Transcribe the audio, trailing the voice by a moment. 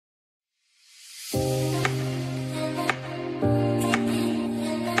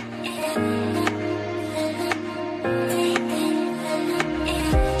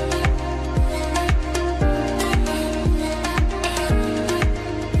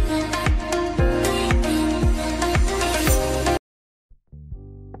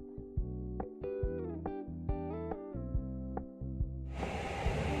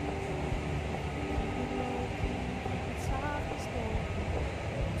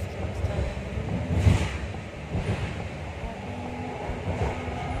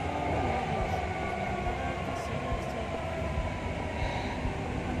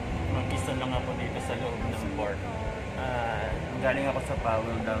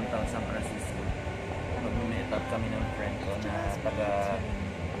Powell, downtown San Francisco. Mag-meet up kami ng friend ko na taga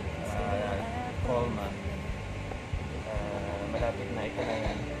Colma. Malapit na ito na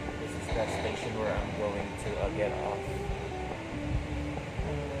yan. This is the station where I'm going to get off.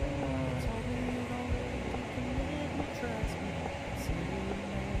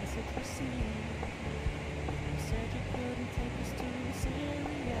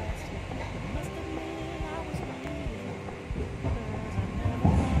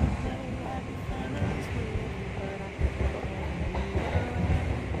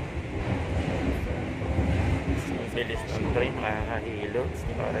 Bilis ng train, makakahilo.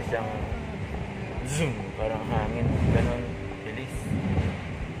 Para siyang zoom, parang hangin. Ganon, bilis.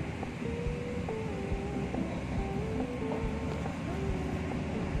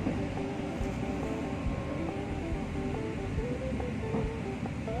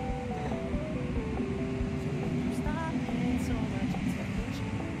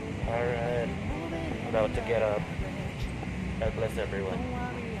 Alright, about to get up. God bless everyone.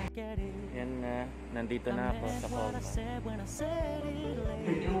 Yan, nandito na ako sa Colma.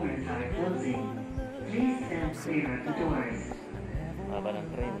 The doors are closing. Please stand clear of the doors. Haba ng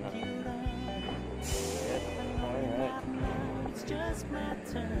train na. Yep. Alright. It's just my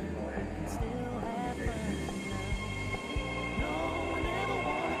turn. Still have fun now. No one ever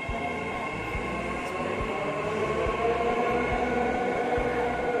wanna play.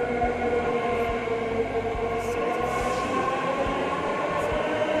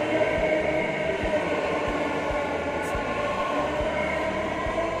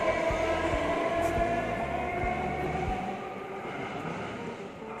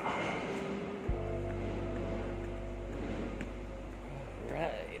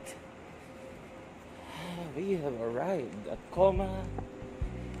 We have arrived at Colma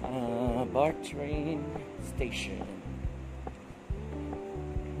BART train station.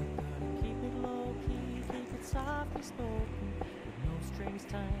 Keep it low key, keep it softly spoken, with no strings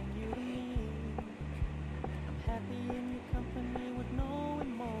tying you to me. I'm happy in your company with no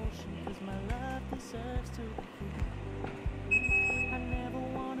emotion, 'cause my love deserves to be free. I never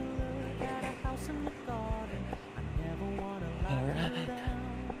wanna look at a house in the garden. I never wanna lock you down.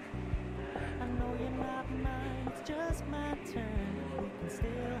 I know you're not mine, it's just my turn. We can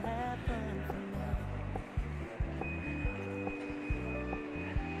still have fun for now.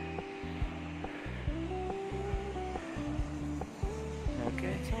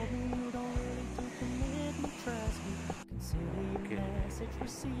 Okay. You told me you don't really do commitment, trust me. Consider your message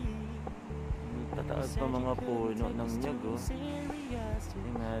received. Tataas pa mga puno ng nyug, oh.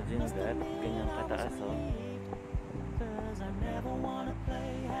 Imagine that, ganyang kataas, oh.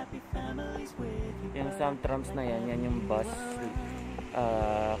 Yung Samtrams na yan, yan yung bus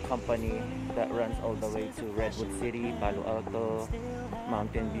company that runs all the way to Redwood City, Palo Alto,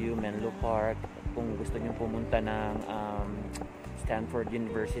 Mountain View, Menlo Park. Kung gusto nyo pumunta ng Stanford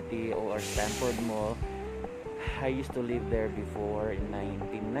University or Stanford Mall, I used to live there before in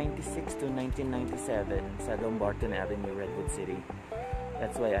 1996 to 1997 sa Dumbarton Avenue, Redwood City.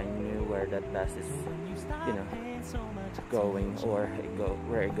 That's why I knew where that bus is, you know, going or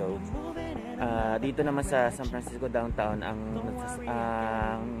where I go. Dito naman sa San Francisco downtown, ang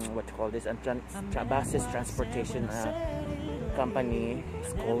what you call this, buses transportation company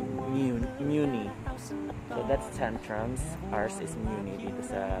is called Muni. So that's Tantrums. Ours is Muni dito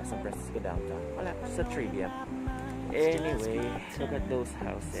sa San Francisco downtown. Wala, sa trivia. Anyway, look at those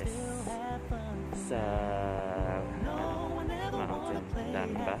houses sa mountain.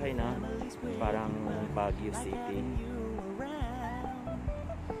 Daming bahay na. Parang Baguio City.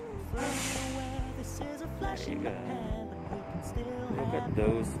 There you go. Look at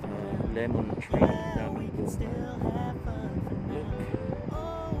those lemon trees. Daming bunga. Look.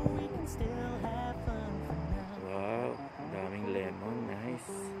 Wow, daming lemon.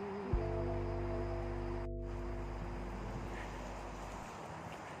 Nice.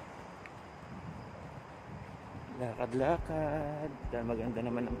 Lakad-lakad. Maganda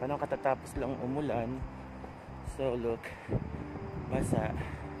naman ang panahon. Katatapos lang umulan. So look, basa.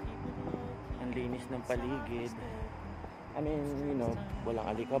 Ang linis ng paligid. I mean, you know, walang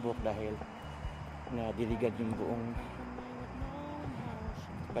alikabok dahil nadiligad yung buong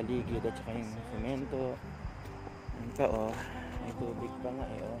paligid at saka yung semento. Ito, oh, may tubig pa nga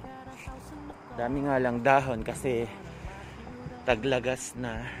eh, oh. Dami nga lang dahon kasi taglagas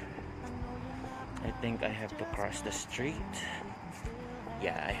na. I think I have to cross the street.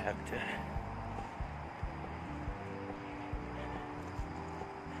 Yeah, I have to.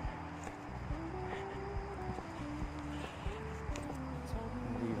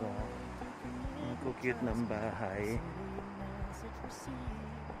 Diba? Ang cute ng bahay.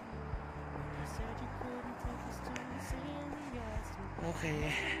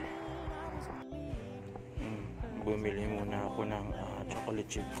 Okay. Bumili muna ako ng chocolate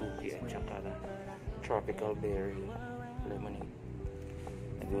chip cookie at saka tropical berry lemonade.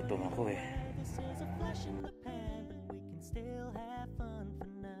 Nagutom ako eh.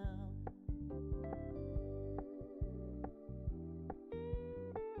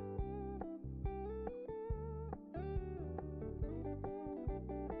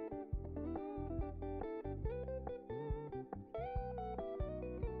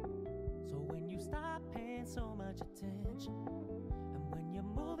 Stop paying so much attention, and when you're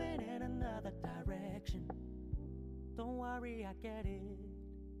moving in another direction, don't worry, I get it.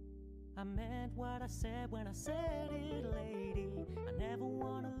 I meant what I said when I said it, lady. I never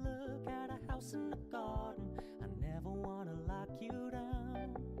wanna look at a house in the garden. I never wanna lock you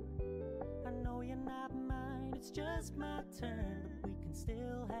down. I know you're not mine, it's just my turn, but we can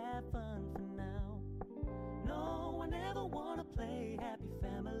still have fun for now. No, I never wanna play happy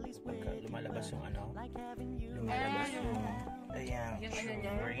families with you. Lumalabas yung ano? Like having you. Lumalabas yung ayan, shrimp.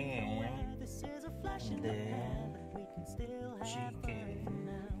 And then chicken.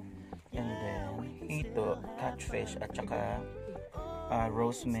 And then ito, catfish at saka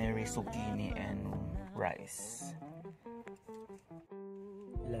rosemary, zucchini, and rice.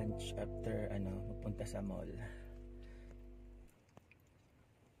 Lunch after magpunta sa mall.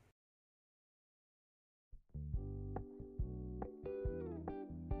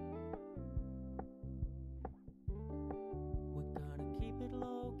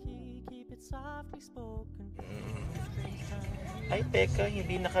 Softly spoken. Ay, teka,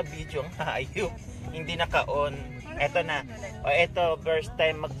 hindi naka-video ang hayop. Hindi naka-on. Eto na. O, eto, first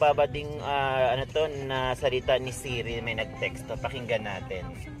time magbabading na salita ni Siri. May nag-text to. Pakinggan natin.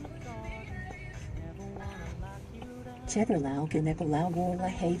 Cheddar-lao, ganepalaw, warla,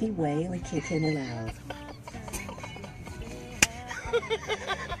 heavy whale, kikinalaw.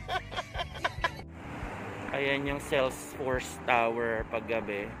 Ayan yung Salesforce Tower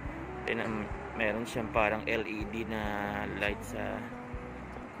paggabi. Meron siyang parang LED na light sa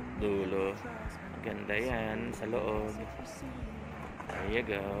dulo. Maganda yan sa loob. There you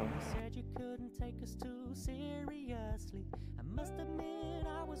go. Said you couldn't take us too seriously. I must admit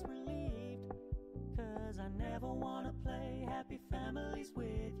I was relieved, 'cause I never wanna play happy families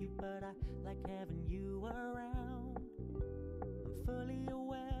with you, but I like having you around. I'm fully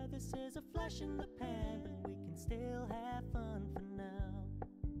aware this is a flash in the pan, but we can still have fun for now.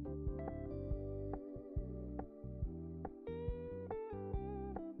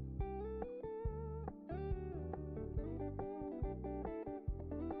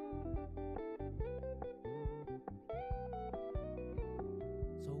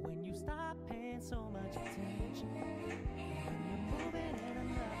 So when you stop paying so much attention, when you're moving in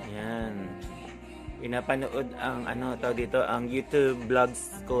another. Ayan. Pinapanood ang dito ang YouTube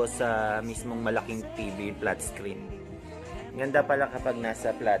vlogs ko sa mismong malaking TV flat screen. Ganda pala kapag nasa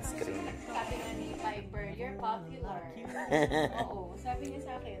flat screen. Sabi nga ni Piper, you're popular. Oo, sabi niya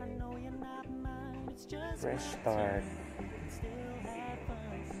sa akin. Fresh start.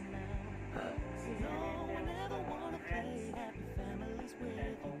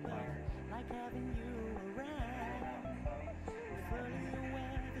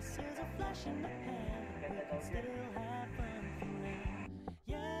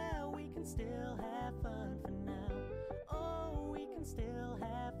 Yeah, we can still have fun for now. Oh, we can still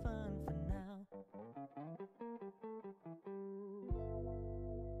have fun for now.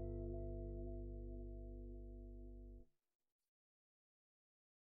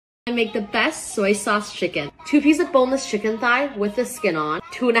 I make the best soy sauce chicken. 2 pieces of boneless chicken thigh with the skin on,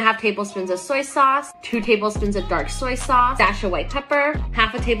 2.5 tablespoons of soy sauce, 2 tablespoons of dark soy sauce, dash of white pepper,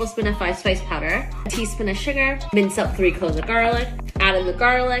 half a tablespoon of 5 spice powder, a teaspoon of sugar, mince up 3 cloves of garlic, add in the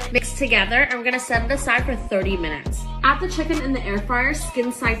garlic, mix together, and we're gonna set it aside for 30 minutes. Add the chicken in the air fryer,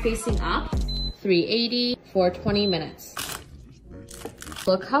 skin side facing up, 380 for 20 minutes.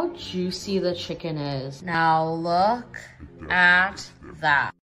 Look how juicy the chicken is. Now look at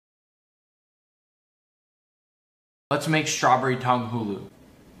that. Let's make strawberry tongue hulu.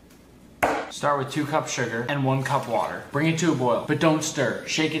 Start with 2 cups sugar and 1 cup water. Bring it to a boil, but don't stir.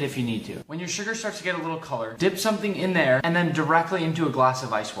 Shake it if you need to. When your sugar starts to get a little color, dip something in there and then directly into a glass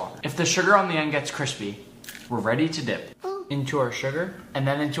of ice water. If the sugar on the end gets crispy, we're ready to dip. Into our sugar and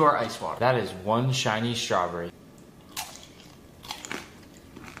then into our ice water. That is 1 shiny strawberry.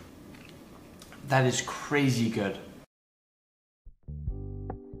 That is crazy good.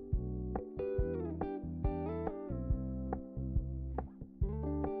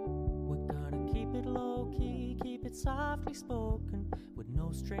 Softly spoken, with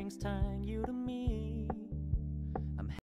no strings tying you to me.